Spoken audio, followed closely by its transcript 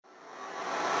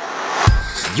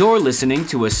You're listening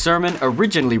to a sermon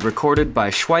originally recorded by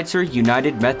Schweitzer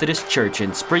United Methodist Church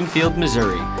in Springfield,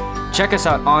 Missouri. Check us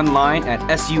out online at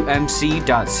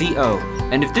sumc.co.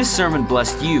 And if this sermon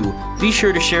blessed you, be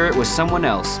sure to share it with someone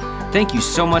else. Thank you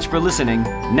so much for listening.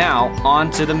 Now, on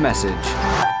to the message.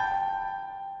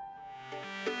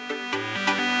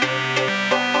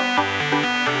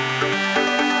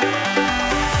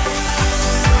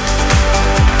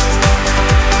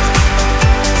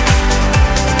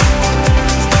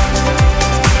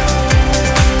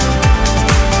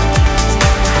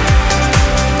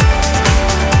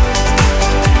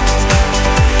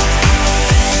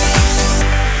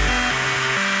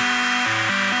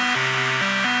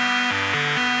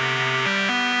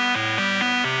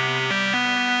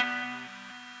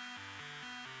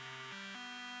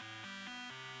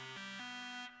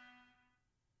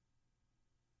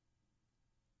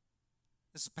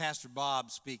 This is Pastor Bob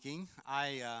speaking.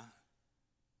 I am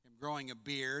growing a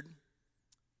beard.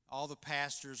 All the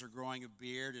pastors are growing a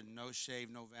beard in No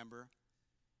Shave November.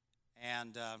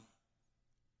 And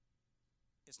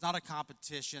it's not a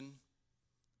competition,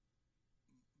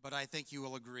 but I think you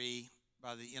will agree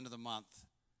by the end of the month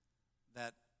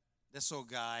that this old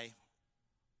guy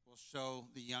will show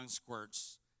the young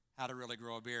squirts how to really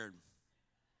grow a beard.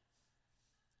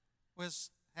 Which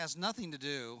has nothing to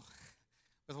do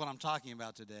with what I'm talking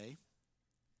about today.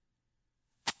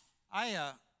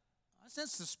 I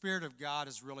sense the Spirit of God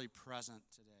is really present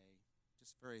today,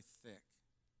 just very thick.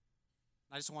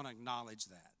 I just want to acknowledge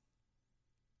that,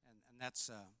 and that's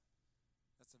a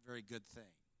very good thing.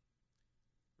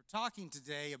 We're talking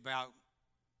today about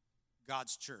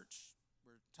God's church.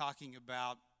 We're talking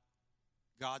about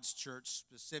God's church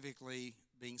specifically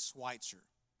being Schweitzer.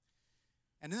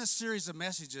 And in this series of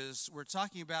messages, we're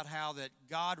talking about how that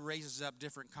God raises up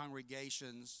different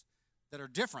congregations that are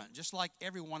different, just like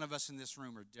every one of us in this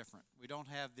room are different. We don't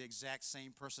have the exact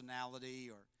same personality,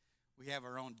 or we have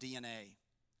our own DNA.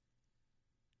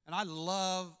 And I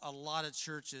love a lot of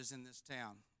churches in this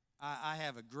town. I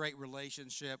have a great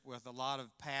relationship with a lot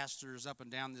of pastors up and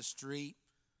down this street.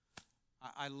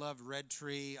 I love Red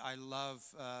Tree. I love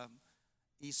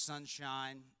East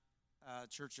Sunshine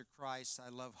Church of Christ. I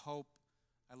love Hope.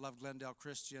 I love Glendale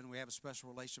Christian. We have a special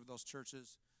relationship with those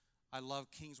churches. I love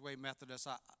Kingsway Methodist.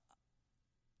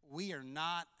 We are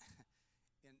not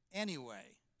in any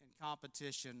way in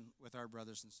competition with our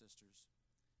brothers and sisters.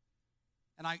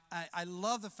 And I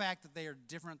love the fact that they are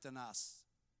different than us.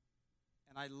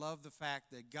 And I love the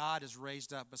fact that God has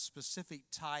raised up a specific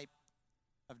type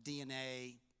of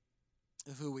DNA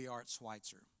of who we are at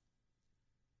Schweitzer.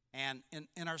 And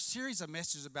in our series of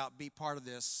messages about Be Part of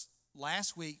This,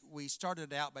 last week, we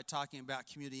started out by talking about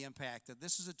community impact, that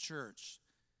this is a church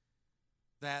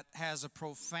that has a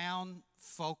profound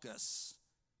focus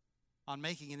on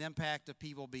making an impact of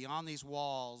people beyond these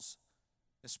walls,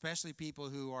 especially people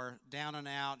who are down and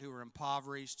out, who are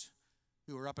impoverished,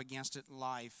 who are up against it in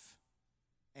life.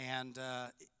 And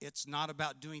it's not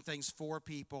about doing things for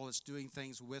people, it's doing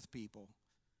things with people.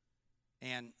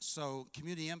 And so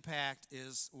community impact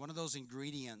is one of those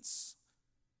ingredients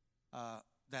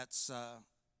that's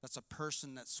a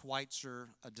person that's Schweitzer,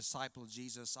 a disciple of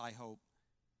Jesus, I hope.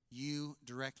 You,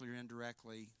 directly or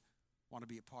indirectly, want to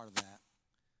be a part of that.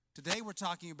 Today we're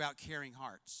talking about caring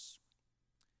hearts.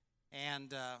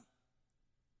 And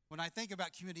when I think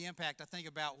about community impact, I think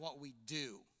about what we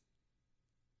do.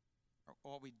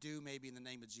 Or what we do maybe in the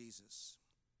name of Jesus.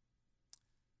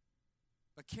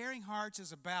 But caring hearts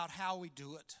is about how we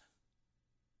do it.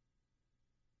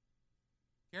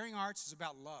 Caring hearts is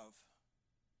about love.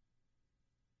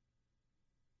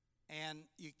 And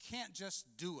you can't just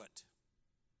do it.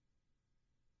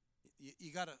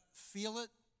 You got to feel it.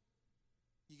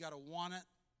 You got to want it.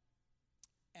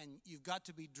 And you've got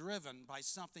to be driven by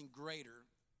something greater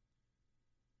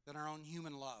than our own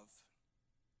human love.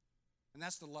 And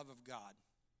that's the love of God.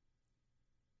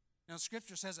 Now,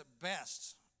 Scripture says it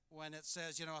best when it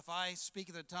says, if I speak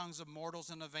in the tongues of mortals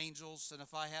and of angels, and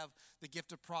if I have the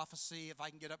gift of prophecy, if I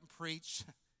can get up and preach,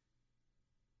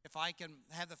 if I can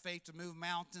have the faith to move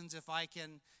mountains, if I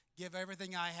can give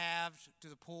everything I have to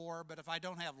the poor, but if I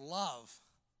don't have love,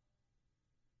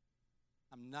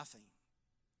 I'm nothing.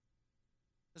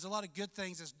 There's a lot of good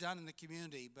things that's done in the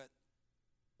community, but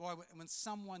boy, when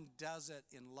someone does it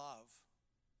in love,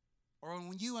 or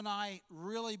when you and I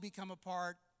really become a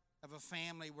part of a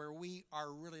family where we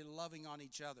are really loving on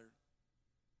each other,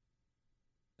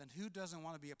 then who doesn't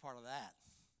want to be a part of that?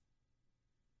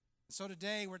 And so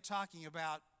today we're talking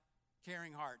about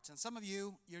caring hearts. And some of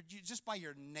you, you're just by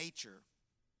your nature,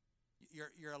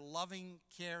 you're a loving,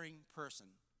 caring person.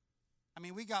 I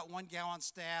mean, we got one gal on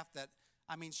staff that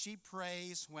I mean, she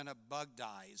prays when a bug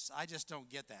dies. I just don't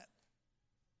get that.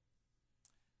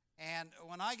 And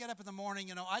when I get up in the morning,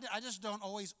 I just don't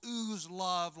always ooze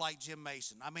love like Jim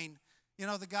Mason. I mean,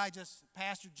 the guy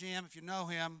Pastor Jim, if you know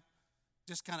him,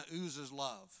 just kind of oozes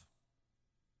love.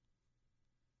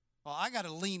 Well, I got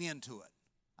to lean into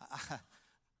it.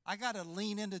 I got to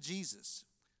lean into Jesus.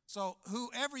 So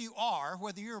whoever you are,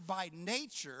 whether you're by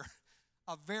nature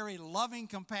a very loving,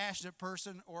 compassionate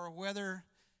person, or whether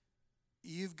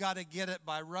you've got to get it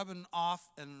by rubbing off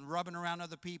and rubbing around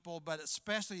other people, but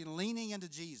especially leaning into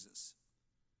Jesus.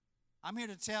 I'm here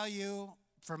to tell you,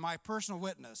 from my personal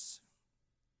witness,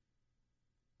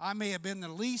 I may have been the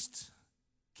least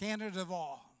candidate of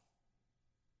all,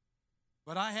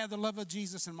 but I have the love of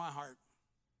Jesus in my heart.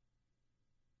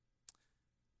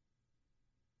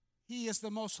 He is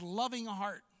the most loving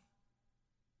heart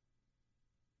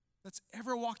that's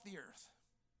ever walked the earth.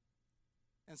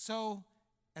 And so,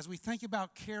 as we think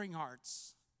about caring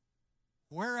hearts,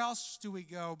 where else do we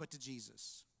go but to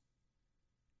Jesus?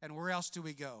 And where else do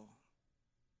we go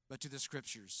but to the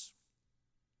Scriptures?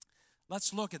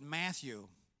 Let's look at Matthew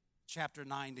chapter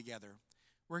 9 together.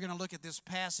 We're going to look at this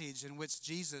passage in which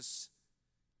Jesus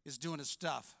is doing his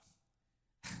stuff.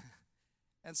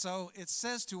 And so it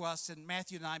says to us in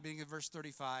Matthew 9, beginning at verse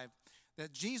 35,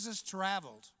 that Jesus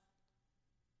traveled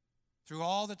through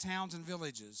all the towns and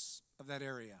villages of that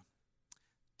area,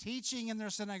 teaching in their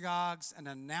synagogues and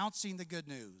announcing the good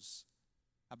news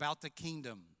about the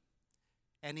kingdom.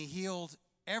 And he healed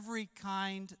every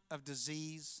kind of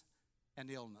disease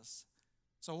and illness.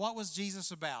 So what was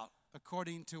Jesus about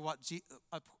according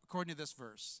to this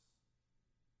verse?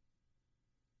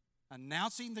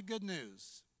 Announcing the good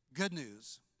news,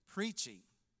 preaching,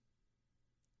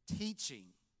 teaching,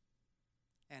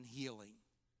 and healing.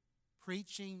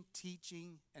 Preaching,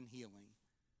 teaching, and healing.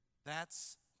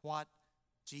 That's what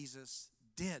Jesus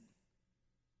did.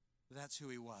 That's who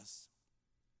he was.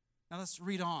 Now let's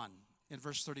read on in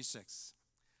verse 36.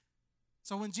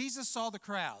 So when Jesus saw the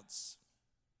crowds,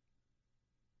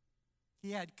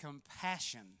 he had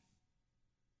compassion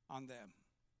on them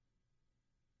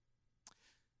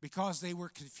because they were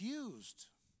confused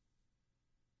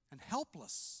and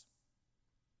helpless,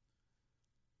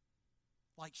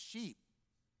 like sheep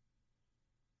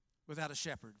without a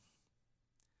shepherd.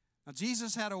 Now,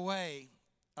 Jesus had a way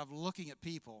of looking at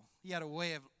people. He had a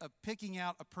way of picking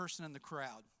out a person in the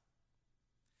crowd.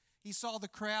 He saw the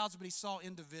crowds, but he saw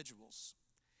individuals.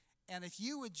 And if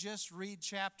you would just read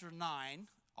chapter 9,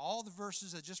 all the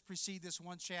verses that just precede this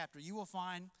one chapter, you will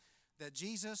find that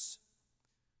Jesus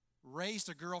raised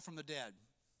a girl from the dead.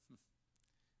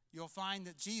 You'll find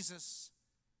that Jesus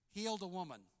healed a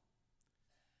woman.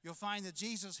 You'll find that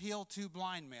Jesus healed 2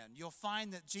 blind men. You'll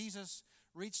find that Jesus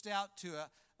reached out to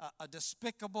a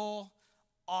despicable,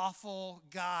 awful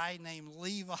guy named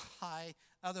Levi,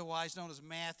 otherwise known as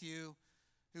Matthew,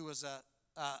 who was a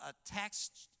tax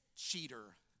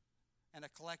cheater and a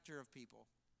collector of people.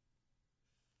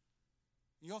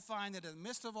 You'll find that in the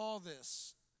midst of all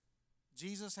this,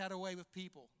 Jesus had a way with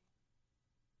people.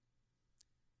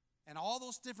 And all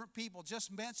those different people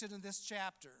just mentioned in this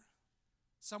chapter,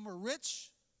 some were rich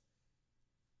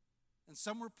and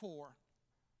some were poor.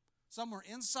 Some were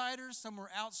insiders, some were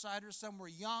outsiders, some were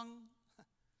young,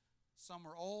 some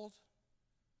were old,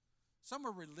 some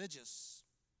were religious,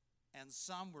 and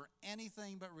some were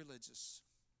anything but religious.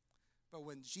 But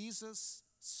when Jesus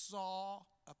saw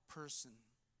a person,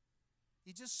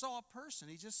 he just saw a person.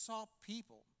 He just saw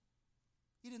people.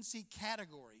 He didn't see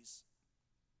categories.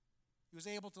 He was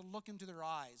able to look into their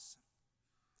eyes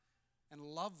and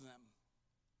love them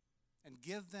and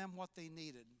give them what they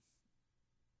needed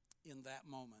in that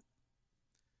moment.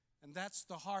 And that's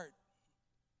the heart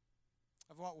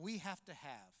of what we have to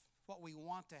have, what we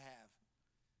want to have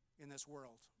in this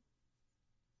world.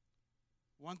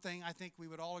 One thing I think we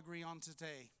would all agree on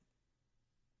today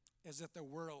is that the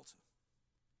world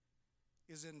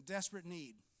is in desperate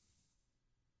need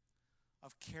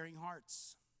of caring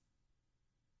hearts,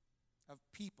 of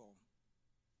people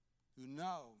who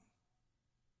know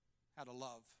how to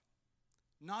love,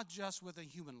 not just with a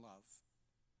human love,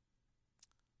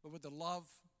 but with the love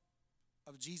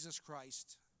of Jesus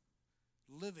Christ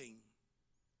living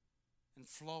and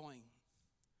flowing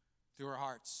through our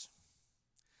hearts.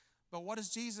 But what does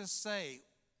Jesus say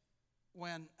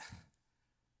when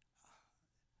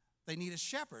they need a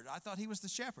shepherd? I thought he was the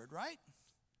shepherd, right?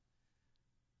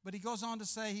 But he goes on to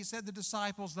say, he said to the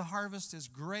disciples, the harvest is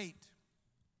great,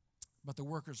 but the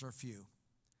workers are few.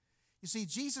 You see,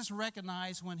 Jesus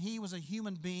recognized when he was a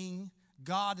human being,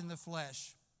 God in the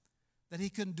flesh, that he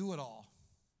couldn't do it all.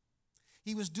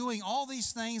 He was doing all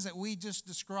these things that we just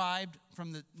described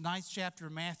from the 9th chapter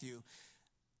of Matthew.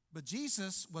 But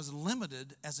Jesus was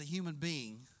limited as a human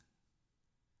being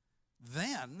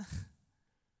then,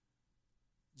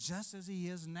 just as he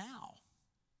is now.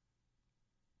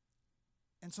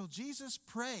 And so Jesus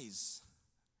prays,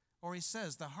 or he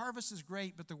says, the harvest is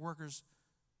great, but the workers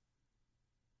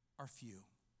are few.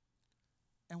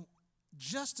 And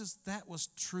just as that was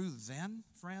true then,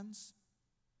 friends,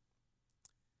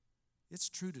 it's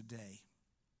true today.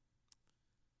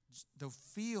 The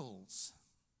fields,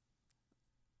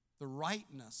 the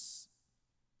rightness,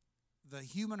 the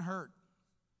human hurt,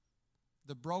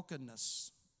 the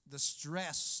brokenness, the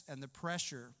stress and the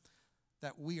pressure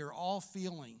that we are all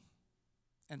feeling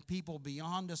and people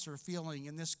beyond us are feeling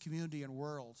in this community and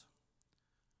world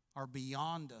are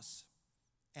beyond us.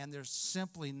 And there's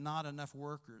simply not enough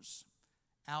workers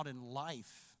out in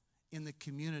life, in the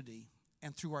community,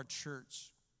 and through our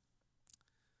church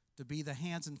to be the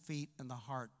hands and feet and the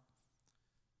heart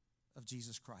of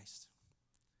Jesus Christ.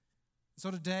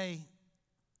 So today,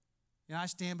 I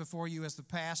stand before you as the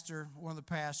pastor, one of the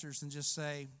pastors, and just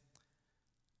say,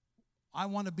 I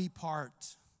want to be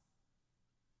part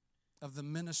of the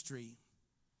ministry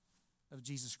of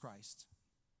Jesus Christ.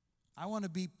 I want to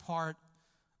be part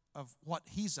of what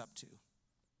he's up to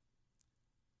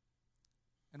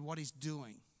and what he's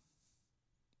doing.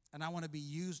 And I want to be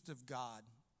used of God.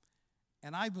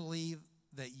 And I believe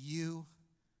that you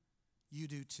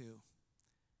do too.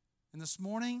 And this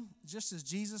morning, just as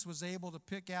Jesus was able to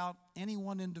pick out any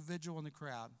one individual in the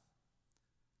crowd,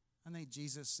 I think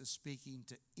Jesus is speaking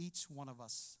to each one of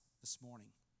us this morning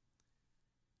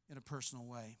in a personal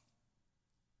way.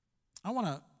 I want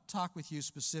to talk with you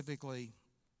specifically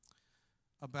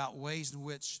about ways in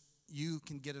which you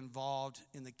can get involved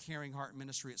in the Caring Heart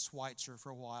Ministry at Schweitzer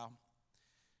for a while.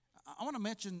 I want to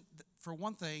mention, for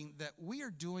one thing, that we are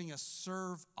doing a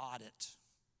serve audit,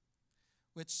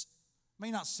 which may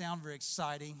not sound very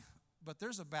exciting, but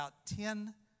there's about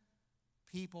 10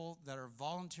 people that are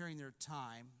volunteering their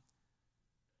time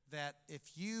that if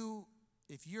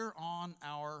you're on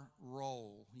our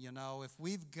roll, if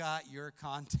we've got your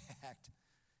contact,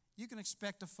 you can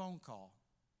expect a phone call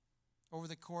over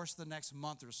the course of the next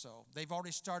month or so. They've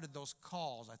already started those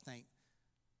calls, I think.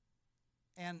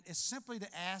 And it's simply to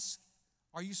ask,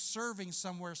 are you serving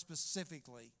somewhere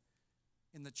specifically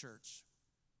in the church?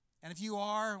 And if you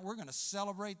are, we're going to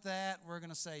celebrate that. We're going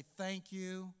to say thank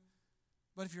you.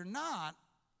 But if you're not,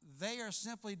 they are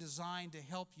simply designed to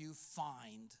help you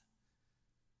find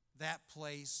that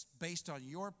place based on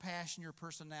your passion, your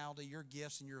personality, your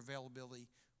gifts, and your availability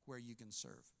where you can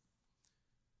serve.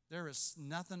 There's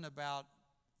nothing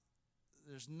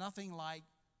like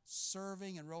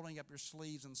serving and rolling up your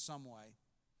sleeves in some way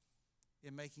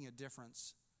in making a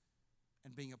difference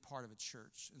and being a part of a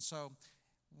church. And so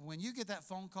when you get that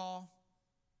phone call,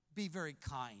 be very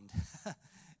kind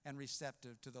and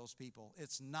receptive to those people.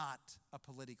 It's not a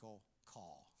political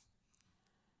call.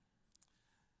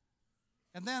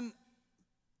 And then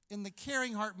in the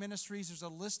Caring Heart Ministries, there's a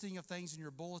listing of things in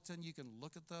your bulletin. You can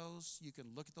look at those. You can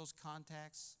look at those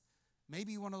contacts.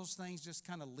 Maybe one of those things just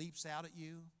kind of leaps out at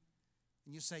you.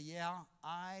 And you say, yeah,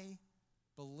 I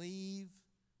believe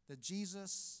that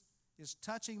Jesus is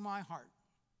touching my heart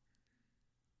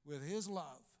with his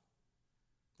love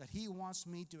that he wants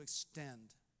me to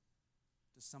extend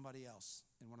to somebody else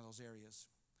in one of those areas.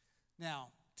 Now,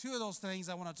 two of those things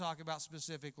I want to talk about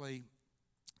specifically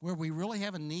where we really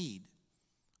have a need.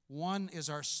 One is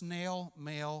our snail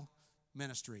mail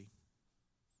ministry.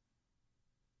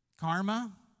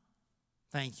 Karma,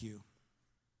 thank you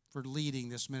for leading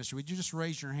this ministry. Would you just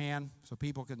raise your hand so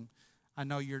people can, I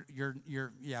know you're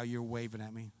waving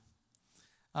at me.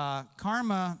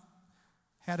 Karma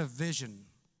had a vision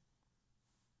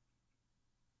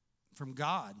from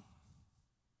God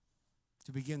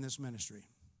to begin this ministry.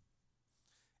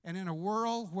 And in a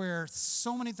world where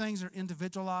so many things are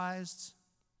individualized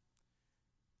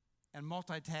and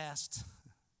multitasked,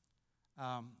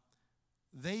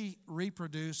 they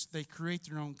create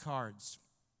their own cards.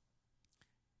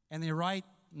 And they write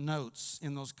notes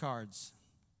in those cards.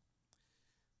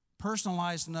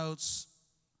 Personalized notes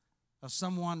of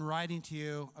someone writing to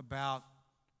you about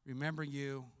remembering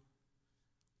you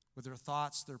with their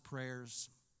thoughts, their prayers,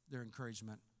 their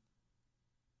encouragement.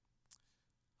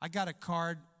 I got a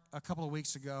card a couple of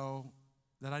weeks ago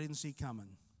that I didn't see coming.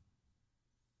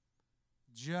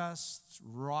 Just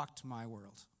rocked my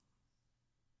world.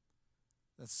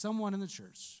 That someone in the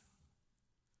church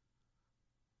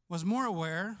was more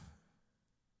aware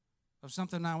of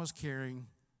something I was carrying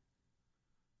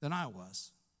than I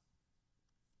was.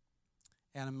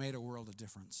 And it made a world of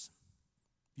difference.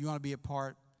 You want to be a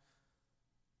part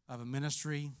of a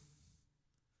ministry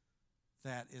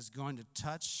that is going to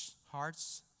touch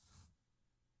hearts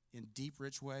in deep,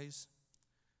 rich ways?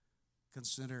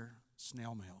 Consider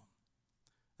snail mail.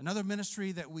 Another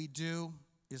ministry that we do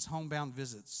is homebound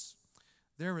visits.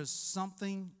 There is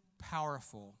something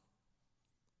powerful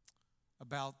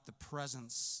about the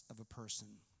presence of a person.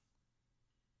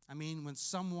 I mean, when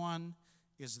someone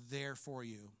is there for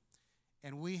you,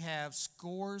 and we have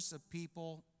scores of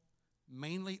people,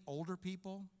 mainly older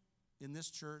people in this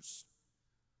church,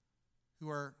 who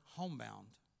are homebound.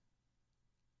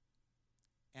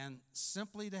 And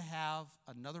simply to have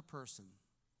another person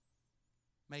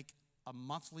make a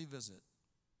monthly visit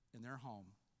in their home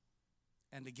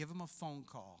and to give them a phone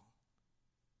call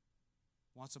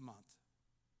once a month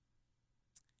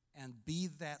and be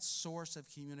that source of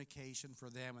communication for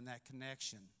them and that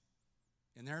connection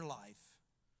in their life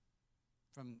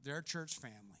from their church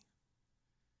family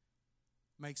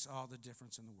makes all the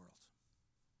difference in the world.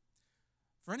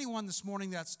 For anyone this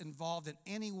morning that's involved in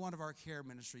any one of our care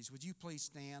ministries, would you please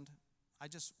stand? I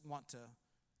just want to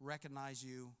recognize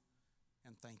you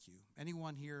and thank you.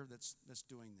 Anyone here that's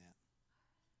doing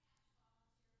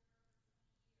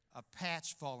that? A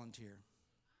patch volunteer.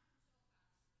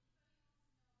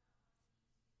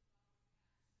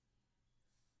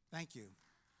 Thank you.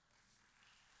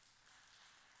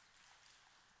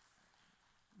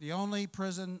 The only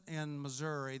prison in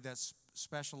Missouri that's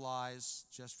specialized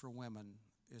just for women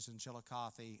is in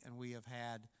Chillicothe, and we have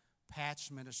had patch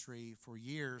ministry for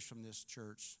years from this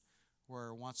church,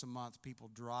 where once a month people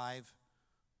drive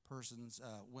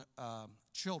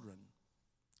children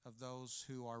of those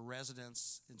who are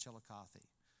residents in Chillicothe.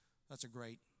 That's a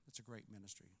great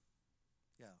ministry.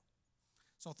 Yeah.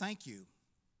 So thank you.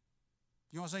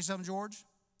 You want to say something, George?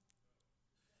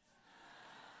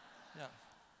 Yeah.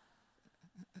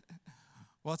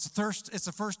 Well, it's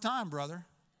the first time, brother.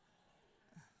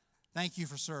 Thank you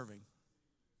for serving.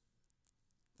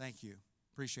 Thank you.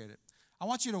 Appreciate it. I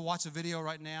want you to watch a video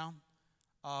right now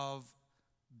of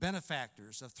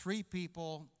benefactors, of 3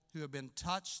 people who have been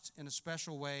touched in a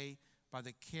special way by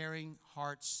the caring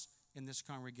hearts in this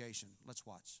congregation. Let's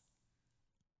watch.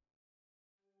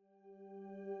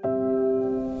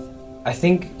 I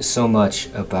think so much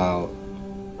about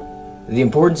the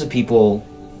importance of people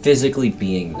physically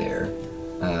being there.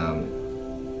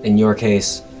 In your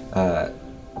case,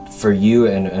 for you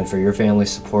and for your family's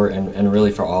support, and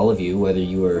really for all of you, whether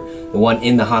you were the one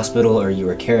in the hospital or you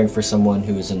were caring for someone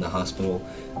who was in the hospital,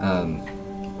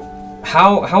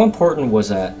 how important was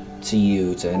that to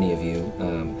you, to any of you,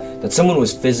 that someone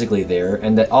was physically there,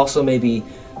 and that also maybe,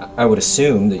 I would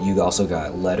assume that you also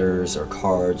got letters or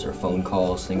cards or phone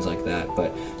calls, things like that,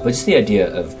 but just the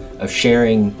idea of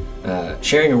sharing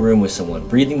a room with someone,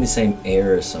 breathing the same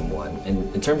air as someone,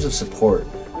 and in terms of support,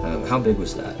 how big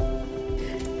was that?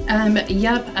 I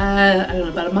don't know,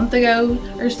 about a month ago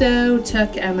or so,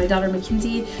 took my daughter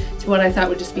Mackenzie to what I thought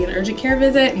would just be an urgent care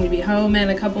visit, and we'd be home in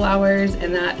a couple hours,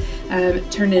 and that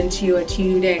turned into a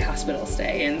 2-day hospital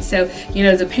stay. And so,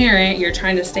 as a parent, you're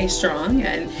trying to stay strong,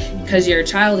 and because your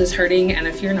child is hurting, and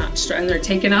if you're not strong, they're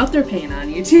taking out their pain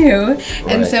on you too. Right.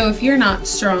 And so if you're not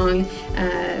strong,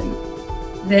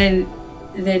 then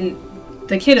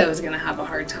the kiddo is going to have a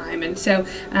hard time. And so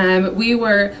we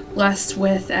were blessed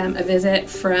with a visit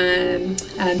from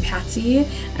Patsy,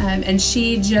 and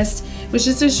she was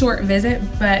just a short visit,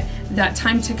 but that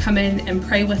time to come in and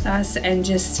pray with us, and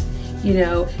just,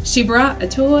 she brought a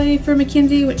toy for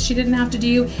Mackenzie, which she didn't have to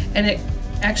do, and it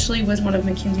actually was one of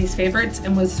Mackenzie's favorites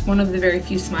and was one of the very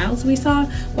few smiles we saw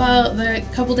while the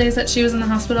couple days that she was in the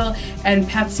hospital. And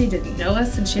Patsy didn't know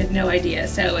us, and she had no idea.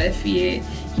 So if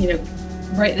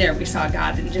right there we saw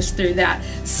God, and just through that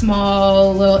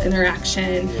small little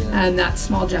interaction, that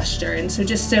small gesture. And so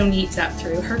just so neat that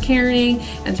through her caring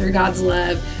and through God's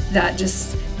love, that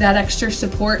extra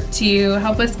support to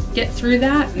help us get through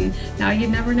that. And now you'd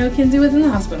never know Kinsey was in the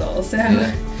hospital. So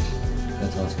yeah.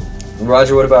 That's awesome.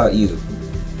 Roger, what about you?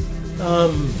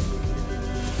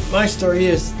 My story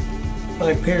is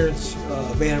my parents,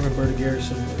 Van and Roberta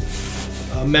Garrison,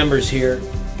 were members here.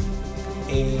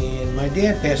 And my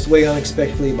dad passed away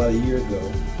unexpectedly about a year ago.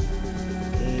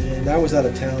 And I was out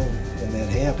of town when that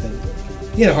happened.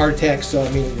 He had a heart attack, so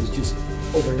it was just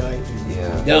overnight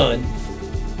and done.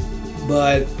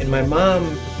 And my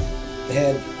mom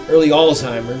had early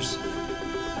Alzheimer's,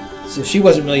 so she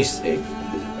wasn't really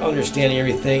understanding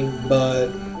everything.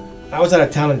 But I was out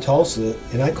of town in Tulsa,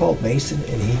 and I called Mason,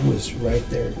 and he was right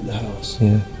there at the house.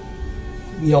 Yeah.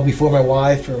 Before my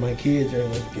wife or my kids or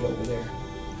anyone could get over there.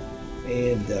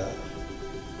 And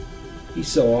he's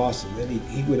so awesome. And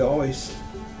he would always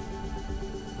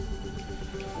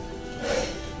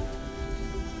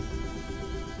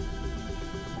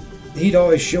he'd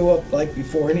always show up like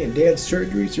before any of Dad's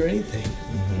surgeries or anything.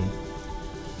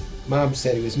 Mom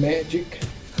said it was magic.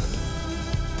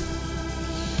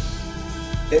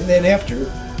 And then after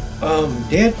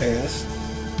Dad passed,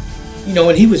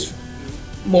 and he was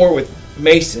more with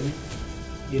Mason,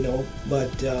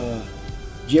 but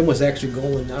Jim was actually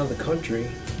going out of the country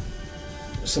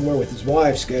somewhere with his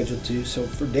wife scheduled to. So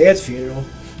for Dad's funeral,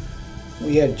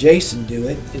 we had Jason do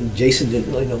it, and Jason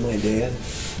didn't really know my dad.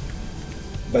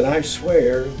 But I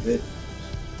swear that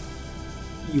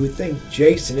you would think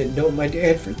Jason had known my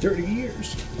dad for 30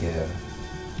 years. Yeah.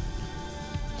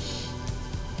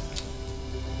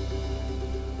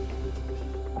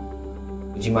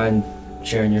 Would you mind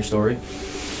sharing your story?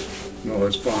 No,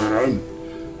 it's fine.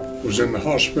 I was in the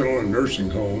hospital and nursing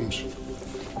homes,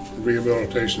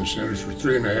 rehabilitation centers for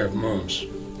 3.5 months.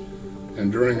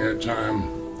 And during that time,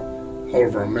 all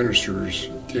of our ministers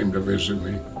came to visit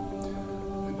me.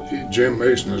 Jim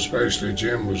Mason especially,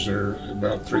 Jim was there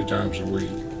about 3 times a week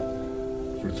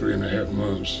for 3.5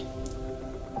 months.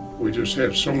 We just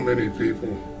had so many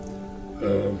people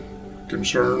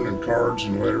concerned, and cards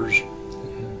and letters.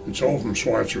 It's all from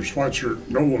Schweitzer. Schweitzer,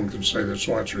 no one can say that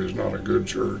Schweitzer is not a good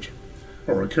church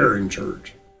or a caring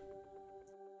church.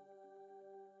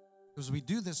 As we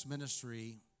do this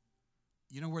ministry,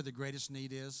 you know where the greatest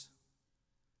need is?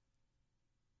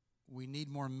 We need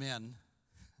more men,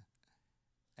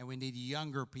 and we need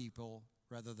younger people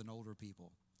rather than older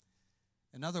people.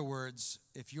 In other words,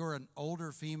 if you're an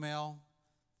older female,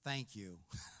 thank you.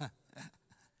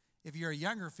 If you're a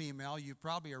younger female, you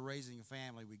probably are raising a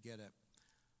family, we get it.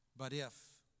 But if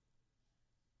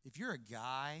you're a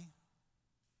guy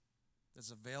that's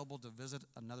available to visit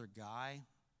another guy,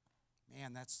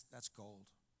 man, that's gold.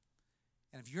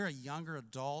 And if you're a younger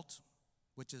adult,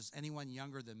 which is anyone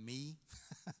younger than me,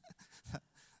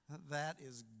 that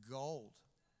is gold.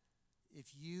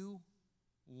 If you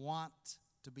want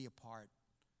to be a part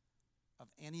of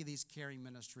any of these caring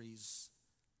ministries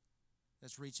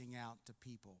that's reaching out to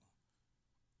people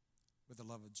with the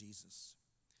love of Jesus.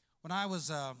 When I was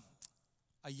a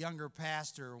younger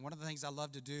pastor, one of the things I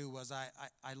loved to do was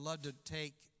I loved to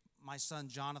take my son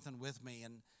Jonathan with me.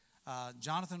 And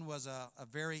Jonathan was a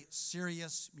very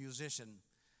serious musician,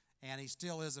 and he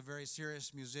still is a very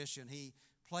serious musician. He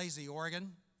plays the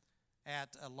organ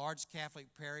at a large Catholic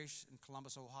parish in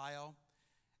Columbus, Ohio.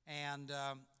 And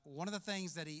one of the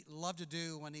things that he loved to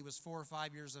do when he was 4 or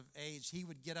 5 years of age, he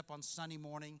would get up on Sunday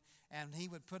morning and he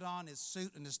would put on his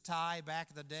suit and his tie. Back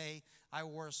in the day, I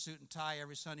wore a suit and tie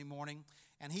every Sunday morning.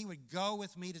 And he would go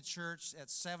with me to church at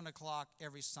 7 o'clock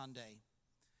every Sunday.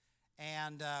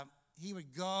 And he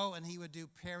would go and he would do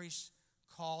parish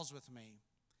calls with me.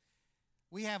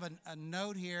 We have a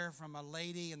note here from a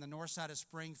lady in the north side of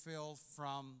Springfield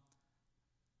from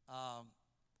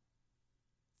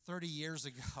 30 years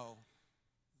ago,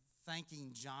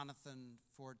 thanking Jonathan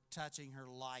for touching her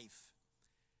life.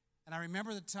 And I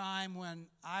remember the time when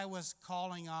I was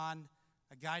calling on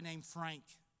a guy named Frank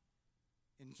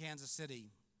in Kansas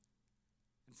City.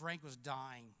 And Frank was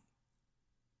dying.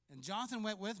 And Jonathan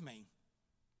went with me.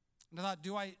 And I thought,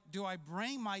 do I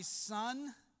bring my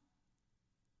son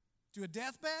to a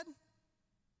deathbed?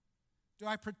 Do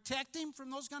I protect him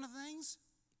from those kind of things?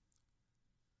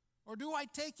 Or do I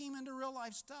take him into real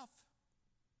life stuff?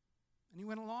 And he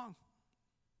went along.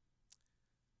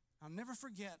 I'll never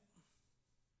forget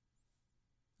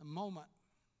a moment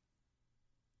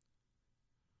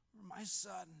where my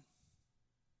son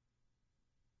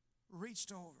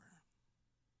reached over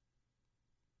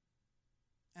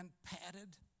and patted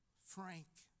Frank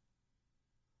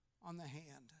on the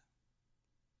hand.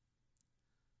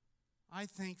 I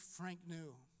think Frank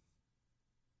knew,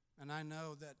 and I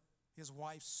know that his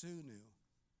wife Sue knew,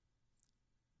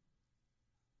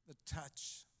 the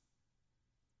touch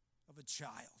of a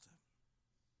child.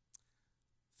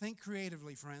 Think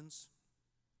creatively, friends.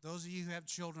 Those of you who have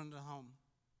children at home,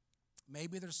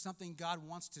 maybe there's something God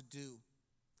wants to do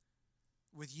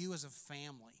with you as a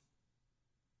family.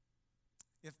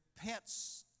 If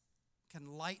pets can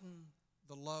lighten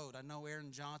the load, I know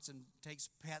Aaron Johnson takes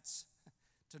pets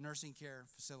to nursing care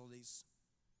facilities.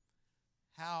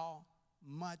 How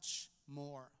much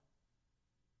more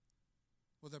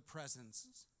will the presence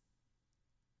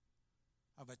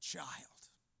of a child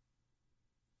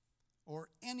or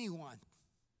anyone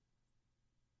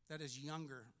that is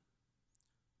younger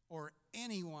or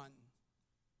anyone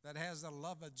that has the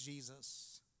love of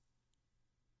Jesus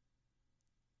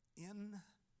in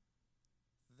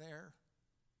their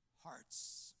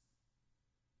hearts.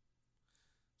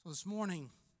 So this morning,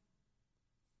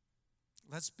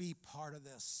 let's be part of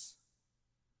this.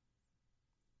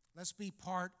 Let's be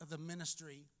part of the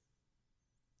ministry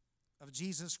of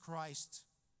Jesus Christ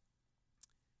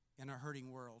in a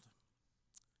hurting world.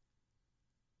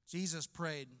 Jesus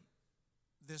prayed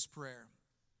this prayer,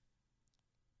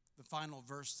 the final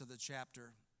verse to the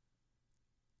chapter.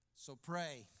 So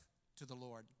pray to the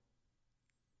Lord,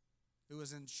 who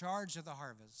is in charge of the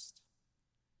harvest.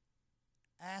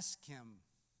 Ask him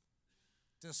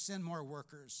to send more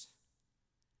workers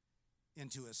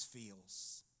into his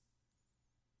fields.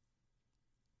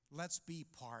 Let's be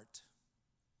part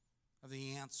of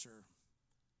the answer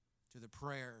to the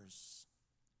prayers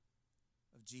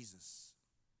of Jesus.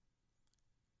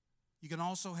 You can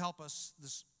also help us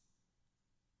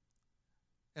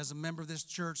as a member of this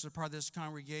church, as a part of this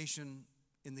congregation,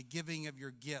 in the giving of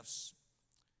your gifts.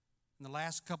 In the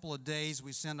last couple of days,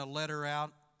 we sent a letter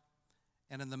out,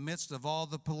 and in the midst of all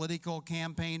the political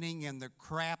campaigning and the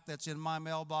crap that's in my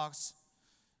mailbox,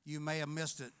 you may have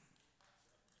missed it.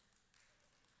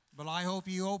 But I hope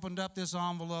you opened up this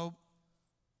envelope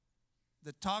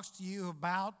that talks to you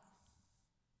about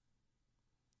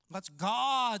what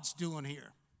God's doing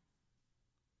here.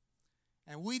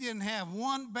 And we didn't have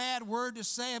one bad word to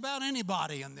say about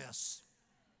anybody in this.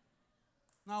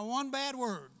 Not one bad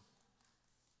word.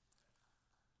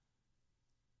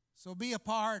 So be a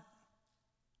part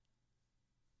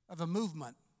of a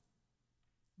movement.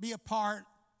 Be a part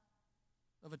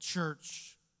of a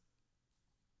church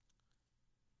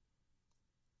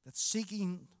that's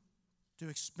seeking to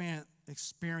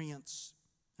experience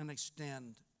and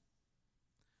extend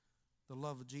the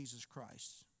love of Jesus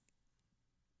Christ.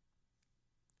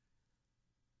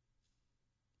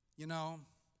 You know,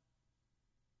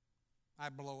 I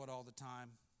blow it all the time.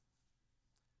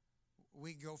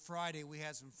 Friday, we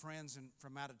had some friends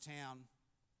from out of town,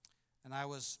 and I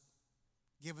was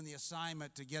given the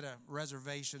assignment to get a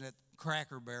reservation at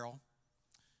Cracker Barrel.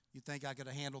 You'd think I could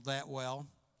have handled that well.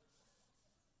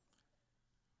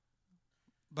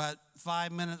 But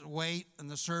 5 minutes wait, and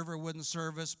the server wouldn't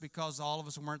serve us because all of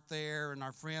us weren't there, and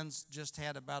our friends just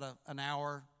had about an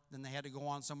hour, then they had to go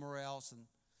on somewhere else. And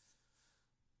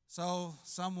so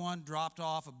someone dropped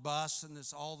off a bus, and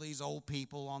there's all these old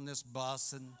people on this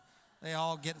bus, and they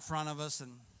all get in front of us.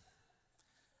 And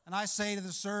I say to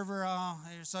the server,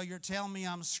 so you're telling me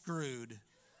I'm screwed.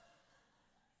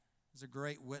 It's a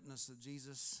great witness of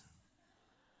Jesus.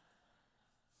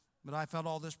 But I felt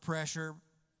all this pressure.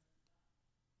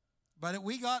 But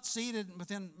we got seated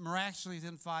miraculously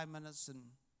within 5 minutes, and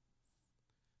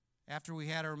after we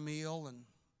had our meal, and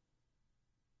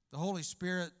the Holy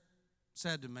Spirit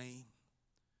said to me,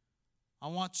 I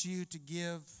want you to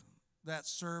give that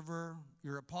server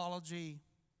your apology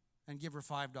and give her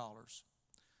 $5.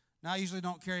 Now, I usually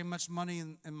don't carry much money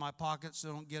in my pocket, so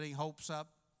don't get any hopes up,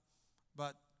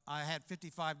 but I had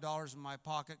 $55 in my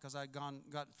pocket because I'd got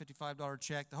a $55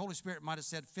 check. The Holy Spirit might have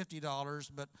said $50,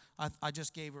 but I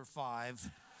just gave her $5.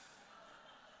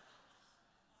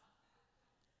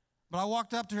 But I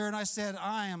walked up to her and I said,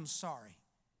 I am sorry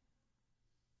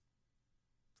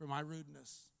for my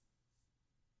rudeness.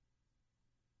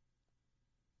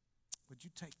 Would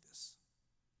you take this?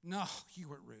 No, you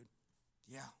weren't rude.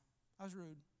 Yeah, I was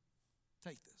rude.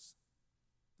 Take this.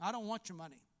 I don't want your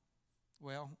money.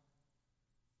 Well,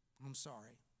 I'm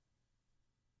sorry.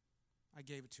 I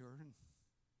gave it to her and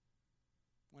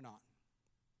went on.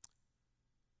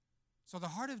 So the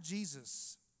heart of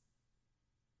Jesus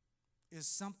is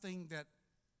something that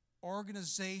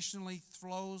organizationally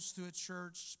flows through a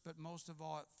church, but most of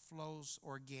all, it flows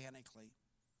organically.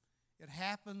 It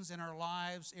happens in our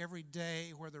lives every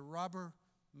day where the rubber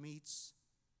meets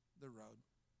the road.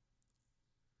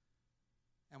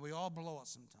 And we all blow it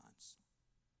sometimes.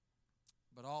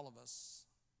 But all of us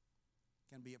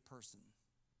can be a person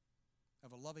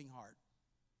of a loving heart.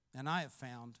 And I have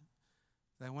found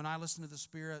that when I listen to the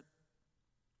Spirit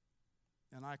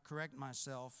and I correct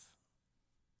myself,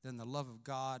 then the love of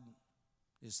God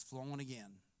is flowing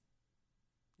again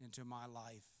into my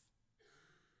life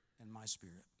and my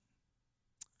spirit.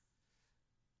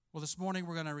 Well, this morning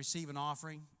we're going to receive an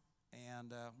offering,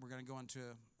 and we're going to go into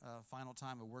a final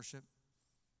time of worship.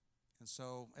 And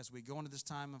so as we go into this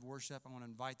time of worship, I want to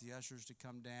invite the ushers to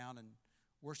come down and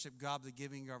worship God with the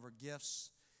giving of our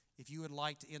gifts. If you would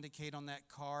like to indicate on that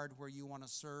card where you want to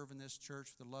serve in this church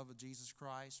for the love of Jesus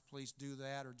Christ, please do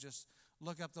that, or just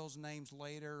look up those names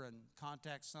later and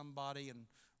contact somebody and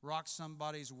rock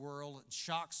somebody's world and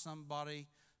shock somebody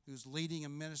who's leading a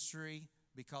ministry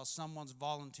because someone's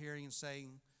volunteering and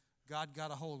saying, God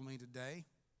got a hold of me today,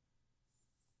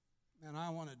 and I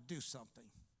want to do something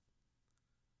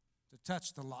to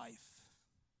touch the life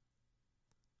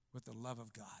with the love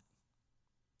of God.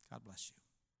 God bless you.